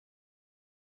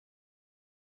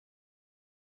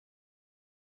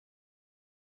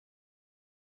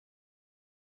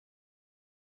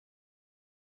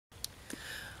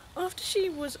After she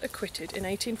was acquitted in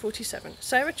 1847,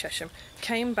 Sarah Chesham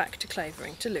came back to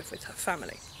Clavering to live with her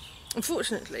family.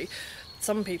 Unfortunately,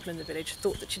 some people in the village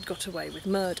thought that she'd got away with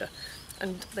murder,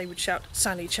 and they would shout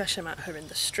 "Sally Chesham" at her in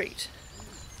the street.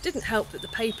 It didn't help that the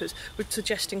papers were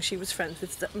suggesting she was friends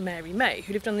with Mary May,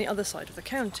 who lived on the other side of the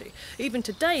county. Even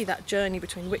today, that journey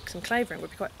between Wicks and Clavering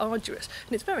would be quite arduous,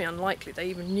 and it's very unlikely they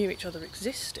even knew each other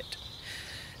existed.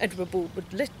 Edward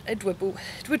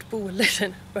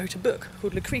Bulwer-Lytton wrote a book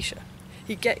called Lucretia.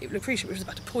 Lucretia, which was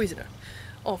about a poisoner,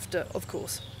 after, of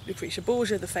course, Lucretia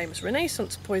Borgia, the famous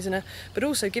Renaissance poisoner, but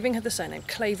also giving her the surname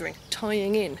Clavering,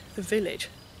 tying in the village,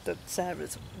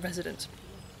 Sarah's residence,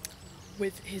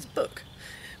 with his book,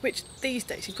 which these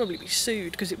days he'd probably be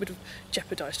sued because it would have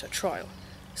jeopardised her trial.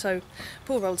 So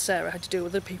poor old Sarah had to deal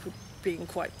with the people being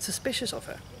quite suspicious of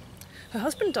her. Her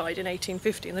husband died in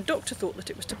 1850 and the doctor thought that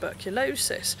it was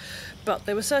tuberculosis, but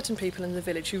there were certain people in the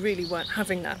village who really weren't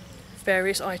having that.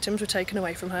 Various items were taken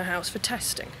away from her house for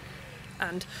testing,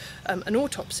 and an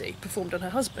autopsy performed on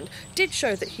her husband did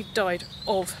show that he died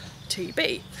of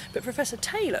TB, but Professor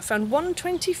Taylor found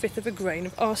 1/25 of a grain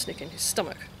of arsenic in his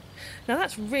stomach. Now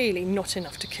that's really not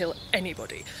enough to kill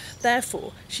anybody,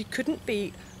 therefore she couldn't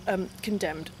be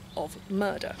condemned of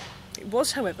murder. It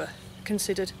was, however,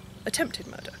 considered attempted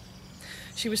murder.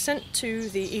 She was sent to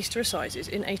the Easter Assizes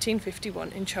in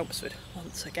 1851 in Chelmsford,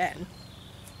 once again,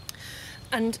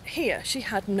 and here she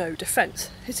had no defence.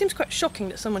 It seems quite shocking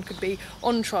that someone could be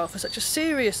on trial for such a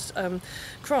serious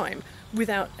crime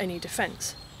without any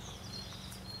defence.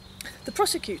 The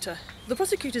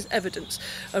prosecutor's evidence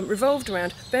revolved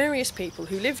around various people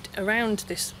who lived around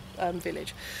this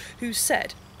village, who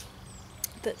said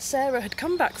that Sarah had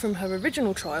come back from her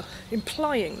original trial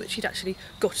implying that she'd actually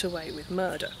got away with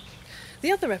murder.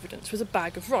 The other evidence was a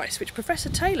bag of rice, which Professor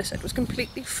Taylor said was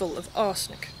completely full of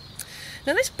arsenic.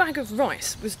 Now this bag of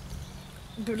rice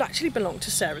actually belonged to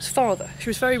Sarah's father. She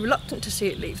was very reluctant to see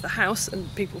it leave the house,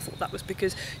 and people thought that was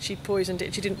because she'd poisoned it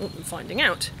and she didn't want them finding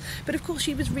out. But of course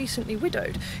she was recently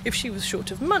widowed. If she was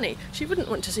short of money, she wouldn't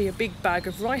want to see a big bag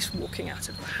of rice walking out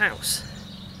of the house.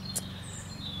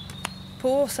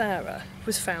 Poor Sarah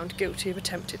was found guilty of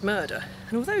attempted murder,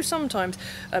 and although sometimes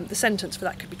the sentence for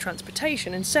that could be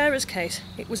transportation, in Sarah's case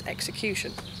it was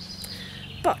execution.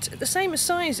 But at the same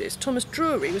assizes, Thomas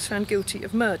Drury was found guilty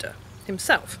of murder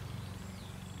himself,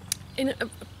 in a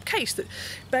case that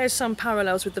bears some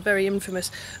parallels with the very infamous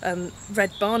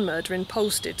Red Barn murder in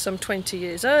Polstead some 20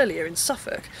 years earlier in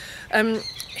Suffolk.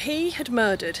 He had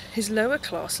murdered his lower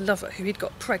class lover who he'd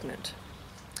got pregnant.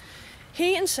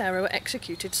 He and Sarah were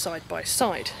executed side by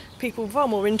side. People were far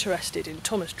more interested in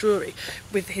Thomas Drury,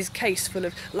 with his case full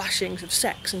of lashings of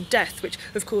sex and death, which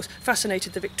of course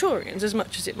fascinated the Victorians as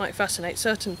much as it might fascinate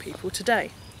certain people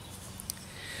today.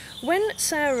 When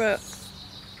Sarah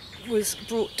was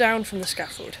brought down from the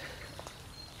scaffold,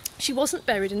 she wasn't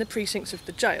buried in the precincts of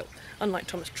the jail, unlike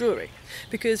Thomas Drury,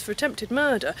 because for attempted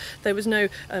murder there wasn't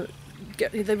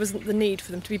the need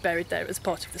for them to be buried there as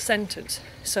part of the sentence.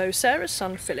 So Sarah's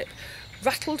son Philip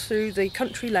rattled through the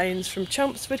country lanes from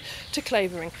Chelmsford to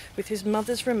Clavering with his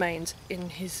mother's remains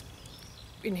in his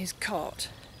cart.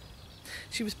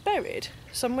 She was buried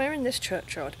somewhere in this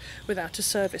churchyard without a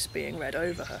service being read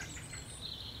over her.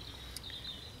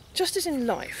 Just as in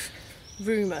life,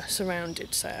 rumour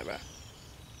surrounded Sarah.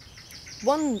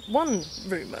 One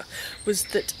rumour was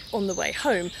that on the way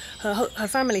home, her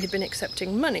family had been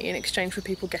accepting money in exchange for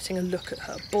people getting a look at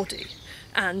her body,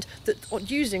 and that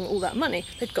using all that money,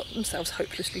 they'd got themselves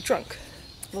hopelessly drunk.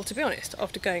 Well, to be honest,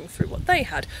 after going through what they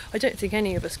had, I don't think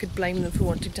any of us could blame them for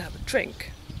wanting to have a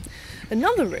drink.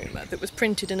 Another rumour that was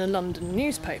printed in a London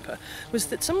newspaper was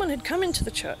that someone had come into the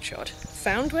churchyard,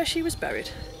 found where she was buried,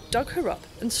 dug her up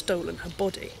and stolen her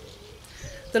body.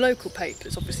 The local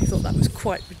papers obviously thought that was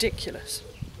quite ridiculous.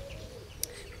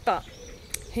 But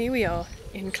here we are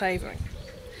in Clavering,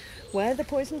 where the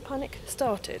poison panic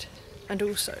started and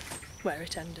also where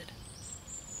it ended.